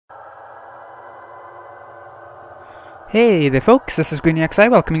Hey there folks, this is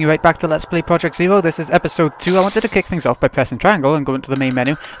GreenyXI welcoming you right back to Let's Play Project Zero. This is episode 2. I wanted to kick things off by pressing triangle and go into the main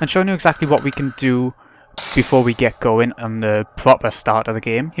menu and showing you exactly what we can do before we get going on the proper start of the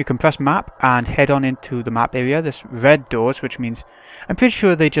game. You can press map and head on into the map area. There's red doors, which means I'm pretty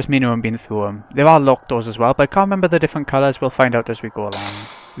sure they just mean I'm being through them. There are locked doors as well, but I can't remember the different colours. We'll find out as we go along.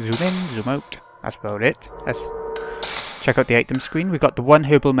 Zoom in, zoom out. That's about it. Let's check out the item screen. We've got the one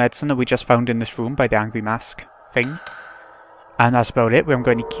herbal medicine that we just found in this room by the angry mask thing. And that's about it. We haven't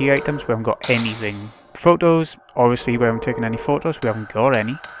got any key items, we haven't got anything. Photos, obviously we haven't taken any photos, we haven't got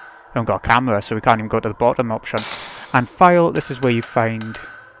any. We haven't got a camera, so we can't even go to the bottom option. And file, this is where you find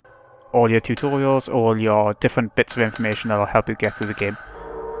all your tutorials, all your different bits of information that will help you get through the game.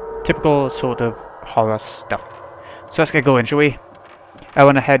 Typical sort of horror stuff. So let's get going, shall we? I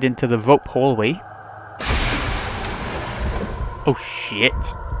want to head into the rope hallway. Oh shit.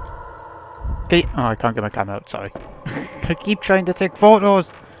 Oh, I can't get my camera out, sorry. I keep trying to take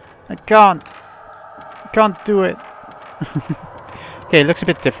photos. I can't do it. Okay, it looks a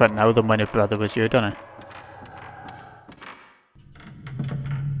bit different now than when your brother was here, doesn't it?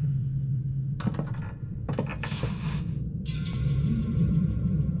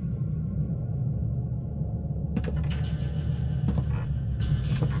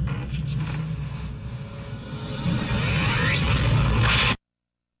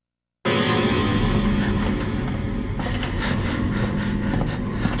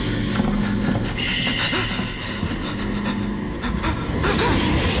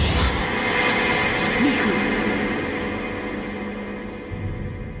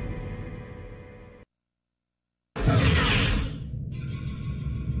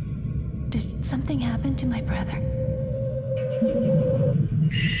 Did something happen to my brother?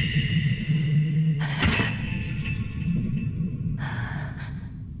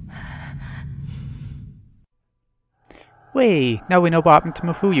 Wait, now we know what happened to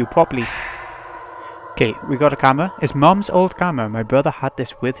Mafuyu properly. Okay, we got a camera. It's Mom's old camera. My brother had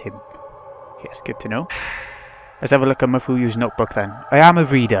this with him. Okay, it's good to know. Let's have a look at Mafuyu's notebook then. I am a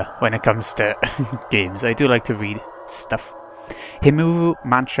reader when it comes to games. I do like to read stuff. Himuru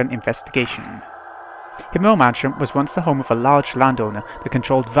Mansion Investigation. Himuru Mansion was once the home of a large landowner that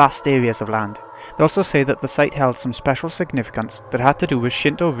controlled vast areas of land. They also say that the site held some special significance that had to do with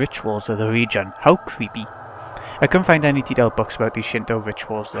Shinto rituals of the region. How creepy. I couldn't find any detailed books about these Shinto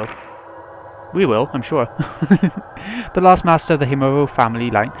rituals though. We will, I'm sure. The last master of the Himuru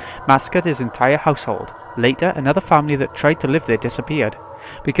family line massacred his entire household. Later, another family that tried to live there disappeared.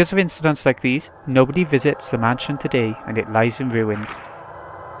 Because of incidents like these, nobody visits the mansion today and it lies in ruins.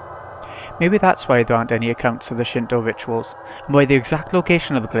 Maybe that's why there aren't any accounts of the Shinto rituals, and why the exact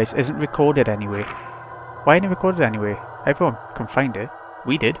location of the place isn't recorded anyway. Why isn't it recorded anyway? Everyone can find it.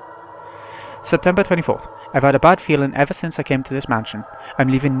 We did. September 24th. I've had a bad feeling ever since I came to this mansion. I'm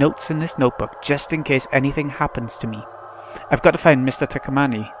leaving notes in this notebook just in case anything happens to me. I've got to find Mr.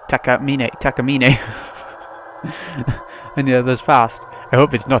 Takamine. And the others fast. I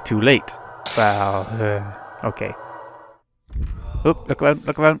hope it's not too late. Well, okay. Oh, look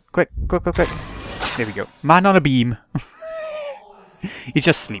around, quick. There we go. Man on a beam. He's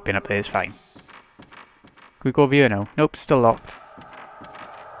just sleeping up there, it's fine. Can we go over here now? Nope, still locked.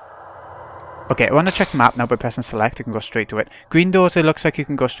 Okay, I want to check the map now by pressing select. You can go straight to it. Green doors, it looks like you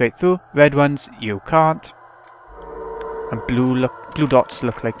can go straight through. Red ones, you can't. And blue dots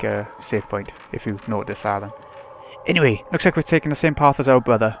look like a save point, if you notice that then. Anyway, looks like we're taking the same path as our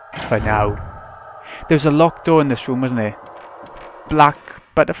brother, for now. There was a locked door in this room, wasn't there? Black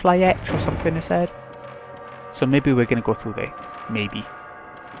butterfly etch or something, it said. So maybe we're going to go through there. Maybe.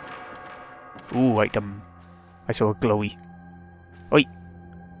 Ooh, item. I saw a glowy. Oi!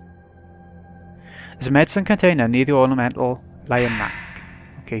 There's a medicine container near the ornamental lion mask.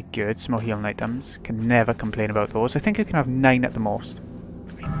 Okay, good. Some more healing items. Can never complain about those. I think you can have 9 at the most.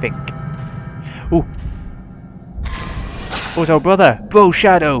 I think. Ooh! Oh, it's our brother! Bro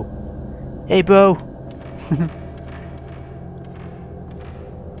Shadow! Hey, bro!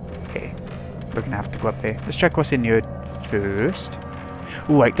 Okay. We're gonna have to go up there. Let's check what's in here first.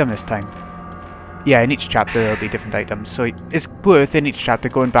 Ooh, item this time. Yeah, in each chapter there'll be different items, so it's worth in each chapter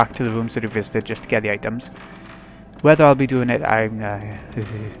going back to the rooms that we visited just to get the items. Whether I'll be doing it, I'm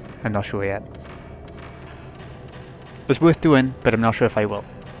not sure yet. It's worth doing, but I'm not sure if I will.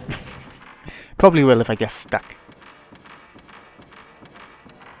 Probably will if I get stuck.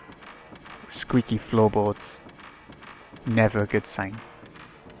 Squeaky floorboards. Never a good sign.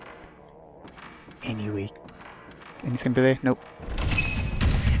 Anyway. Anything to there? Nope.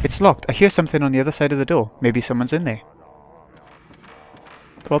 It's locked. I hear something on the other side of the door. Maybe someone's in there.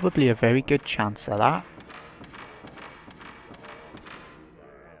 Probably a very good chance of that.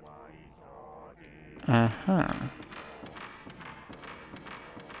 Uh-huh.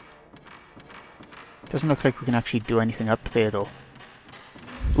 Doesn't look like we can actually do anything up there, though.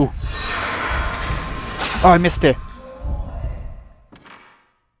 Ooh. Oh, I missed it.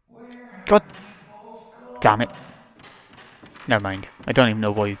 God damn it. Never mind. I don't even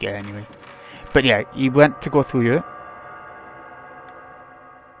know what you get anyway. But yeah, he went to go through here.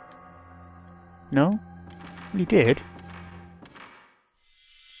 No? He did.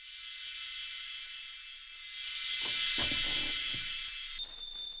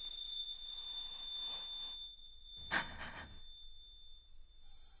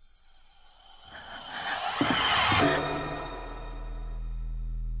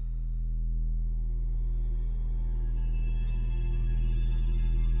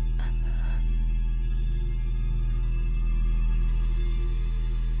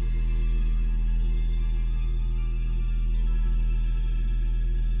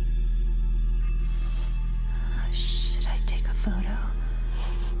 Should I take a photo?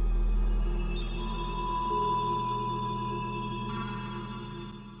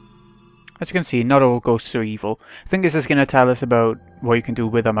 As you can see, not all ghosts are evil. I think this is going to tell us about what you can do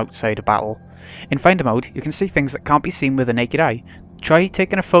with them outside of battle. In Finder mode, you can see things that can't be seen with the naked eye. Try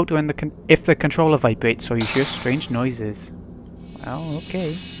taking a photo if the controller vibrates or you hear strange noises. Well,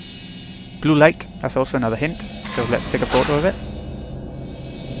 okay. Blue light, that's also another hint, so let's take a photo of it.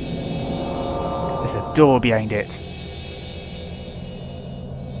 There's a door behind it.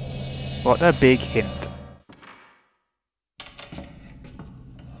 What a big hint.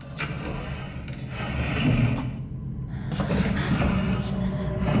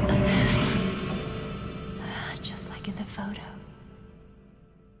 Just like in the photo.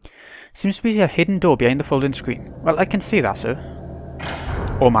 Seems to be a hidden door behind the folding screen. Well, I can see that, sir.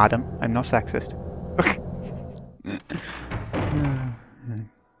 Or madam, I'm not sexist.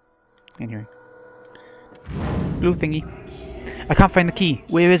 Anyway. Blue thingy. I can't find the key.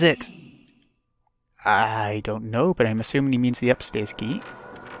 Where is it? I don't know, but I'm assuming he means the upstairs key.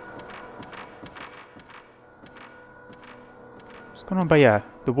 What's going on by here?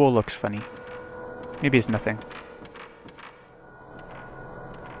 The wall looks funny. Maybe it's nothing.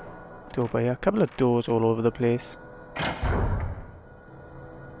 Door by here. A couple of doors all over the place.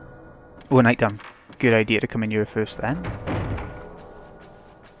 Oh, an item. Good idea to come in here first then.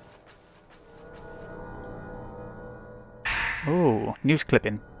 Oh, news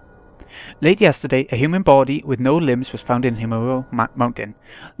clipping. Late yesterday, a human body with no limbs was found in Himuro Mountain,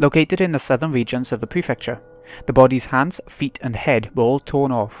 located in the southern regions of the prefecture. The body's hands, feet and head were all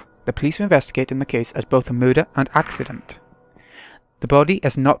torn off. The police are investigating the case as both a murder and accident. The body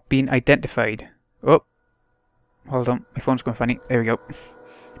has not been identified. Oh, hold on, my phone's going funny. There we go.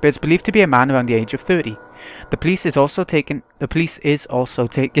 But it's believed to be a man around the age of 30. The police is also taking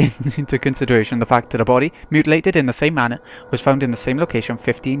into consideration the fact that a body, mutilated in the same manner, was found in the same location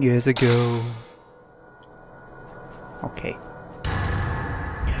 15 years ago. Okay.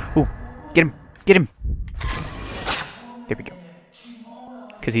 Oh, get him! Get him! There we go.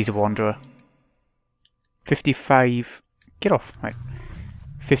 Because he's a wanderer. 55... Get off. Right.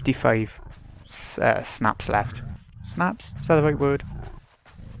 55 snaps left. Snaps? Is that the right word?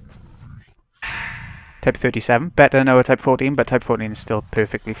 Type 37. Better than our Type 14, but Type 14 is still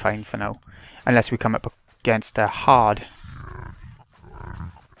perfectly fine for now. Unless we come up against a hard...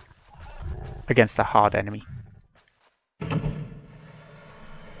 enemy.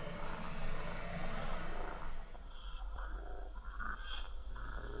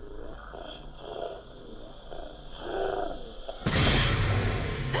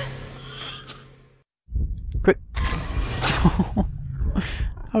 Quick!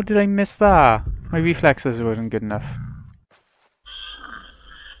 How did I miss that? My reflexes weren't good enough.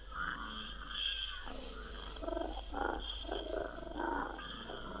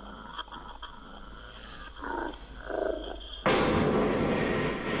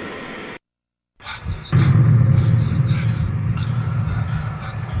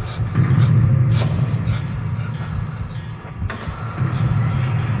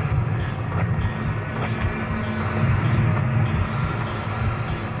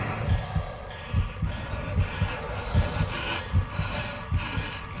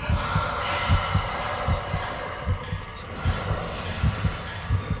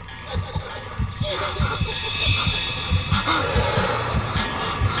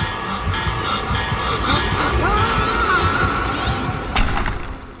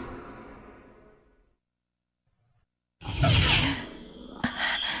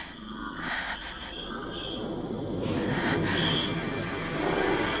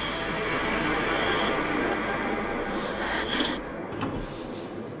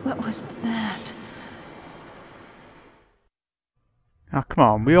 What was that? Oh, come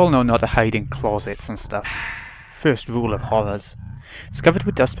on, we all know not to hide in closets and stuff. First rule of horrors. It's covered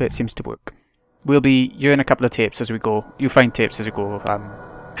with dust, but it seems to work. We'll be hearing a couple of tapes as we go. You find tapes as you go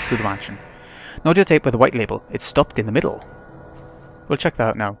through the mansion. An audio tape with a white label. It's stopped in the middle. We'll check that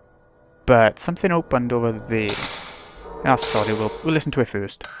out now. But something opened over there. Ah, sorry, we'll listen to it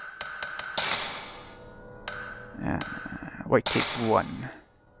first. White tape 1.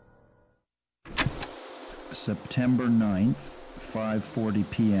 September 9th, 5:40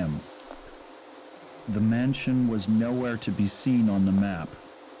 p.m. The mansion was nowhere to be seen on the map,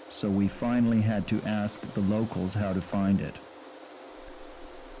 so we finally had to ask the locals how to find it.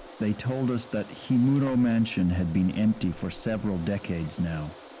 They told us that Himuro Mansion had been empty for several decades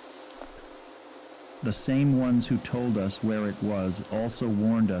now. The same ones who told us where it was also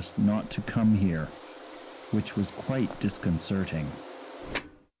warned us not to come here, which was quite disconcerting.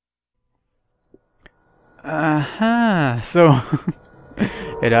 So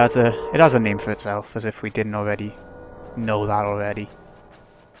it has a name for itself, as if we didn't already know that already.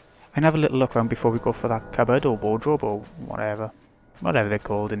 And have a little look around before we go for that cupboard or wardrobe or whatever they're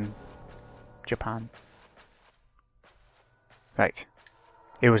called in Japan. Right,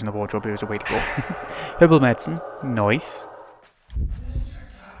 it wasn't a wardrobe, it was a way to go. Herbal medicine, nice.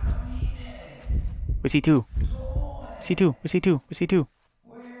 Where's he to? Where's he to? Where's he to? Where's he to?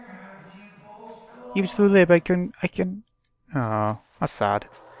 He was through there, but I can... Oh, that's sad.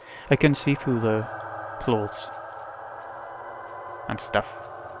 I can see through the clothes. And stuff.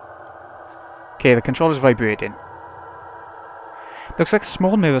 Okay, the controller's vibrating. Looks like a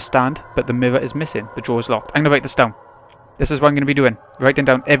small mirror stand, but the mirror is missing. The drawer is locked. I'm gonna write this down. This is what I'm gonna be doing. Writing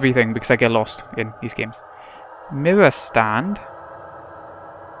down everything because I get lost in these games. Mirror stand.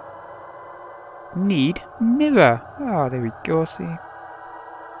 Need mirror. Oh, there we go, see.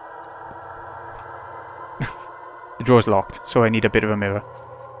 The drawer's locked, so I need a bit of a mirror.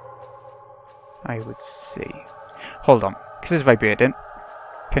 I would say. Hold on, because it's vibrating.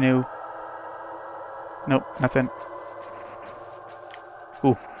 Can you... Nope, nothing.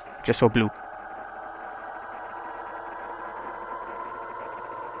 Ooh, just saw blue.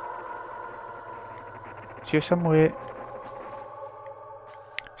 Is here somewhere?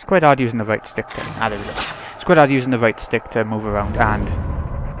 It's quite hard using the right stick to... Ah, there we go. It's quite hard using the right stick to move around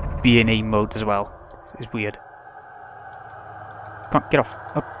and be in aim mode as well. It's weird. Come on, get off.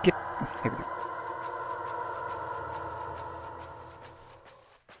 Oh, get... Here we go.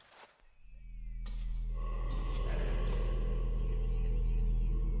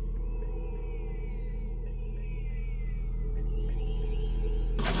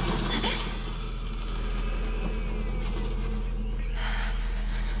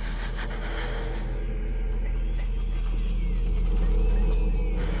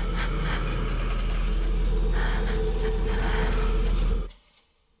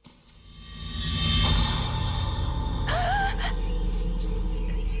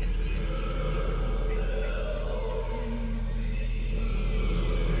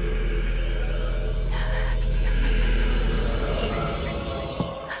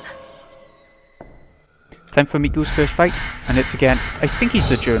 Time for Miku's first fight, and it's against... I think he's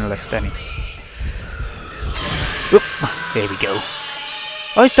the journalist, isn't he? Oop, there we go.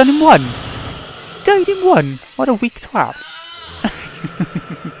 Oh, he's done in one! He died in one! What a weak twat.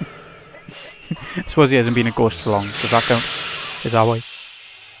 I suppose he hasn't been a ghost for long. Does that count? Is that why?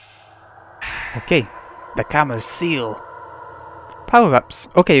 Okay. The camera's seal. Power-ups.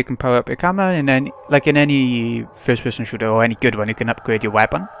 Okay, you can power up your camera, and then, like in any first-person shooter or any good one, you can upgrade your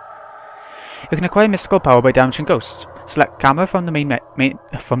weapon. You can acquire mystical power by damaging ghosts. Select camera from the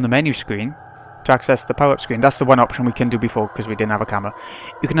menu screen to access the power-up screen. That's the one option we can do before because we didn't have a camera.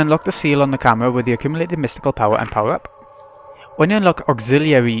 You can unlock the seal on the camera with the accumulated mystical power and power-up. When you unlock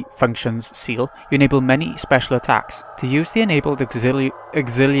auxiliary functions seal, you enable many special attacks. To use the enabled auxiliary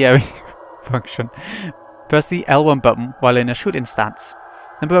function, press the L1 button while in a shooting stance.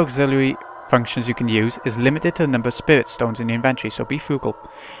 Number of auxiliary functions you can use is limited to the number of spirit stones in your inventory, so be frugal.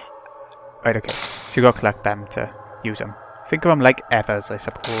 Right, okay. So you gotta collect them to use them. Think of them like ethers, I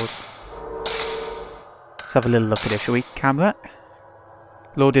suppose. Let's have a little look at it, shall we? Camera.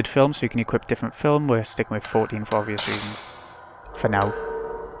 Loaded film, so you can equip different film. We're sticking with 14 for obvious reasons. For now.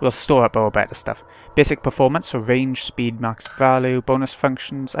 We'll store up our better stuff. Basic performance, so range, speed, max value, bonus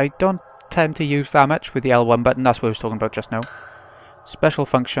functions. I don't tend to use that much with the L1 button. That's what I was talking about just now. Special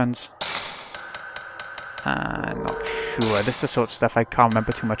functions. Not sure. This is the sort of stuff I can't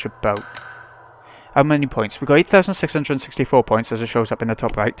remember too much about. How many points? We got 8,664 points as it shows up in the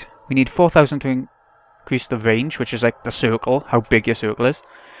top right. We need 4,000 to increase the range, which is like the circle, how big your circle is.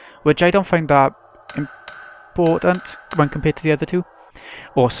 Which I don't find that important when compared to the other two.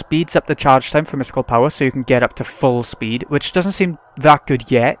 or speeds up the charge time for mystical power so you can get up to full speed, which doesn't seem that good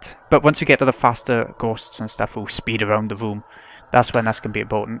yet, but once you get to the faster ghosts and stuff who speed around the room, that's when that's going to be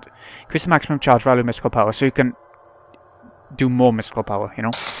important. Increase the maximum charge value of mystical power so you can do more mystical power, you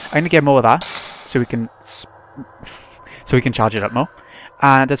know. I'm going to get more of that so we can charge it up more.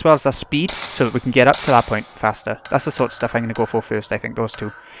 And as well as that speed, so that we can get up to that point faster. That's the sort of stuff I'm going to go for first, I think, those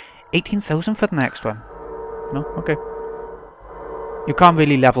two. 18,000 for the next one. No? Okay. You can't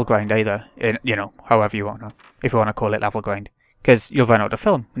really level grind either, you know, however you want to, if you want to call it level grind. Because you'll run out of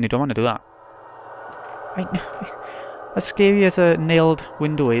film, and you don't want to do that. As scary as a nailed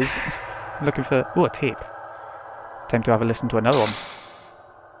window is, I'm looking for... Oh, a tape. Time to have a listen to another one.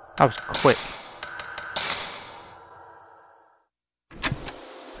 That was quick.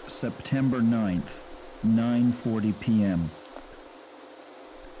 September 9th, 9:40 p.m.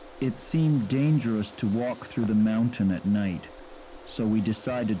 It seemed dangerous to walk through the mountain at night, so we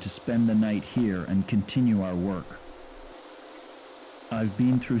decided to spend the night here and continue our work. I've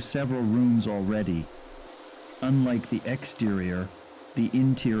been through several rooms already. Unlike the exterior, the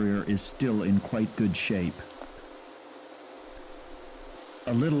interior is still in quite good shape.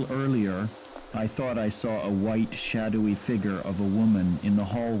 A little earlier, I thought I saw a white, shadowy figure of a woman in the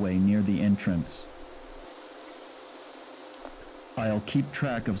hallway near the entrance. I'll keep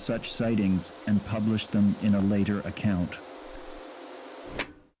track of such sightings and publish them in a later account.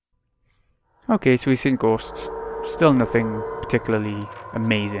 Okay, so we've seen ghosts. Still nothing particularly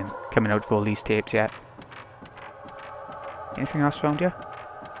amazing coming out of all these tapes yet. Anything else around here?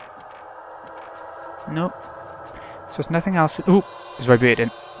 Nope. So there's nothing else. Ooh, it's vibrating.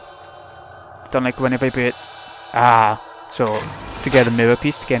 Don't like when it vibrates. Ah, so to get a mirror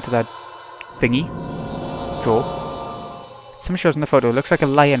piece to get into that thingy. Draw. Someone shows in the photo. It looks like a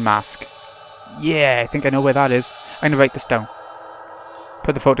lion mask. Yeah, I think I know where that is. I'm gonna write this down.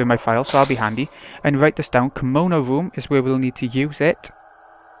 Put the photo in my file, so I'll be handy. And write this down. Kimono room is where we'll need to use it.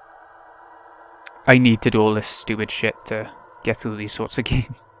 I need to do all this stupid shit to get through these sorts of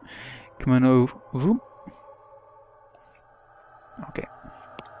games. Kimono room. Okay.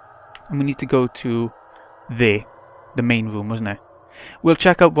 And we need to go to the main room, wasn't it? We'll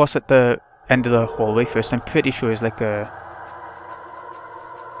check out what's at the end of the hallway first. I'm pretty sure it's like a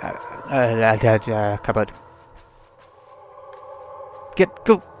cupboard.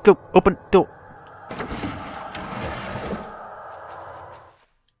 Go, open door.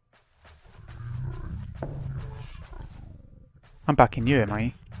 I'm back in here, am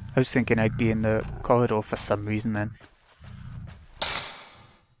I? I was thinking I'd be in the corridor for some reason then.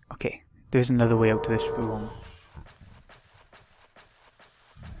 Okay, there's another way out to this room.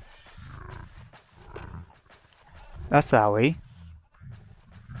 That's that way.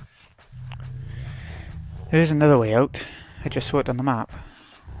 There's another way out. I just saw it on the map.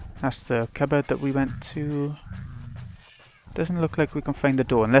 That's the cupboard that we went to. Doesn't look like we can find the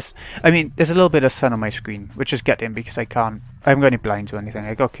door unless... I mean, there's a little bit of sun on my screen, which is getting because I haven't got any blinds or anything.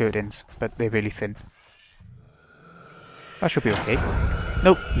 I got curtains, but they're really thin. That should be okay.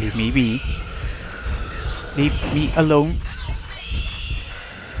 Nope, leave me be. Leave me alone.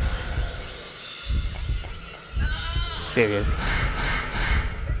 There he is.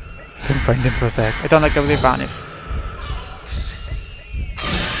 Couldn't find him for a sec. I don't like how they vanish.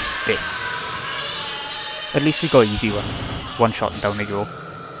 There. At least we got easy ones. One shot and down they go.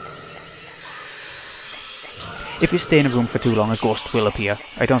 If you stay in a room for too long, a ghost will appear.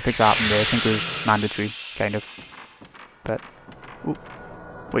 I don't think that happened there. I think it was mandatory, kind of. But... Ooh.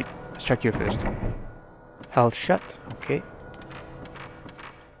 Wait, let's check here first. Held shut. Okay.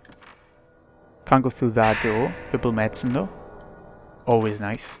 Can't go through that door. Herbal medicine though. Always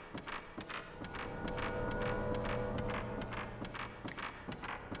nice.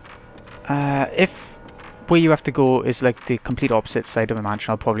 If where you have to go is like the complete opposite side of the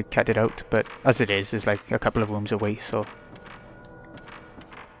mansion, I'll probably cut it out, but as it is, it's like a couple of rooms away, so...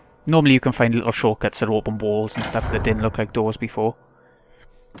 Normally you can find little shortcuts that open walls and stuff that didn't look like doors before.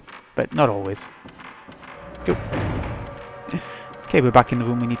 But not always. Go. Okay, we're back in the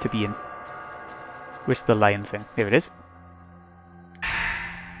room we need to be in. Where's the lion thing? There it is.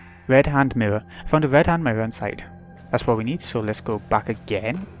 Red hand mirror. I found a red hand mirror inside. That's what we need, so let's go back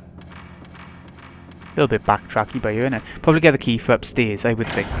again. A little bit backtracky by here, innit? Probably get the key for upstairs, I would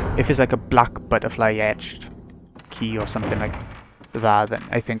think. If it's like a black butterfly etched key or something like that, then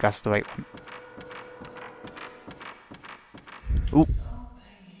I think that's the right one. Ooh.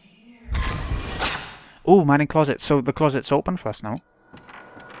 Oh, man in closet. So the closet's open for us now.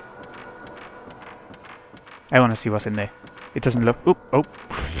 I want to see what's in there. It doesn't look... Oop, oh.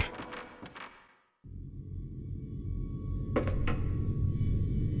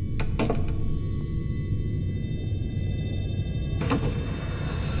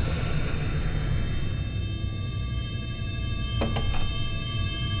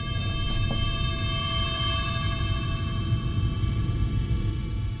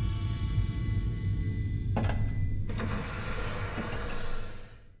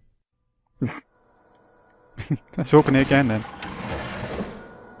 Let's open it again then.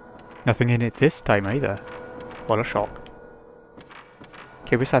 Nothing in it this time either. What a shock.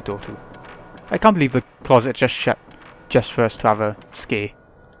 Okay, where's that door to? I can't believe the closet just shut just for us to have a scare.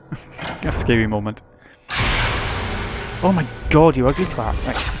 A scary moment. Oh my god, you ugly twat.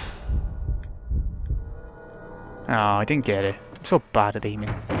 Right. Oh, I didn't get it. I'm so bad at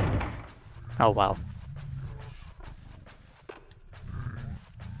aiming. Oh well.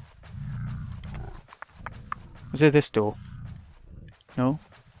 Was it this door? No?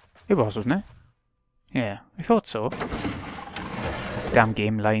 It was, wasn't it? Yeah, I thought so. Damn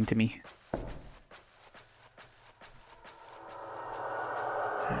game lying to me.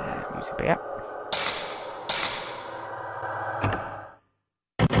 Music bit.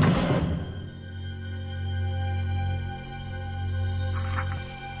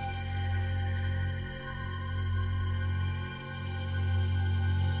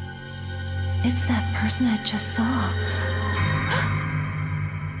 It's that person I just saw.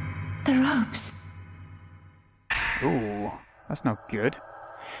 The ropes. Ooh, that's not good.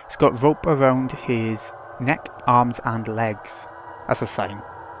 He's got rope around his neck, arms and legs. That's a sign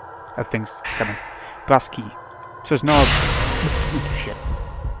of things coming. Brass key. So it's not... Ooh, shit.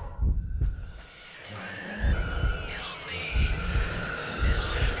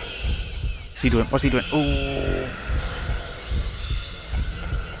 What's he doing? What's he doing? Ooh.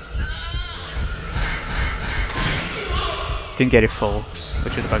 Didn't get it full,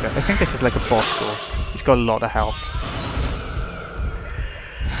 which is a bugger. I think this is like a boss ghost. He's got a lot of health.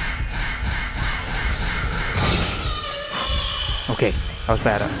 Okay, that was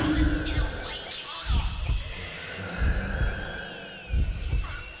better.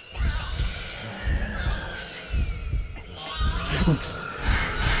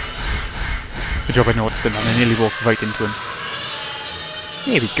 Good job I noticed him and I nearly walked right into him.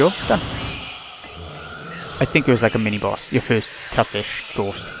 There we go, done. I think it was like a mini-boss, your first toughish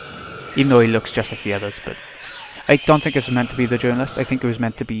ghost. Even though he looks just like the others, but... I don't think it was meant to be the journalist, I think it was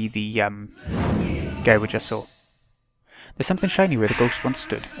meant to be the guy we just saw. There's something shiny where the ghost once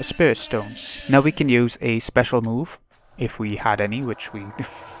stood, a spirit stone. Now we can use a special move, if we had any, which we...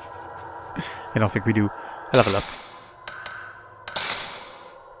 I don't think we do. I'll have a look.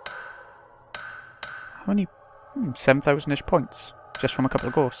 How many... 7,000-ish points, just from a couple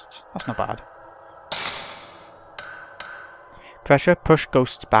of ghosts. That's not bad. Pressure, push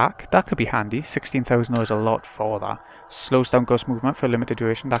ghosts back. That could be handy. 16,000 is a lot for that. Slows down ghost movement for a limited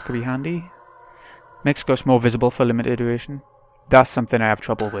duration. That could be handy. Makes ghosts more visible for a limited duration. That's something I have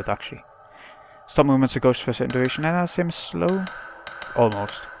trouble with, actually. Stop movements of ghosts for a certain duration. And that's him slow?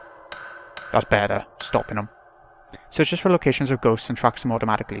 Almost. That's better. Stopping them. Search just for locations of ghosts and tracks them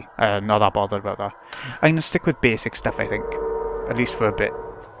automatically. Not that bothered about that. I'm going to stick with basic stuff, I think. At least for a bit.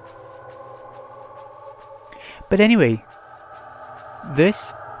 But anyway...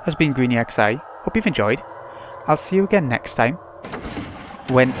 This has been Greeny XI. Hope you've enjoyed. I'll see you again next time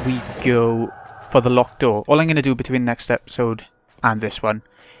when we go for the locked door. All I'm going to do between next episode and this one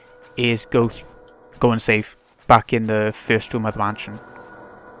is go and save back in the first room of the mansion.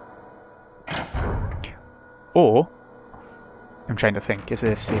 Or, I'm trying to think, is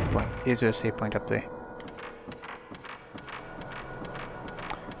there a save point? Is there a save point up there?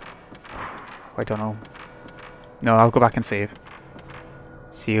 I don't know. No, I'll go back and save.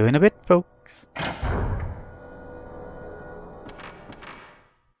 See you in a bit, folks.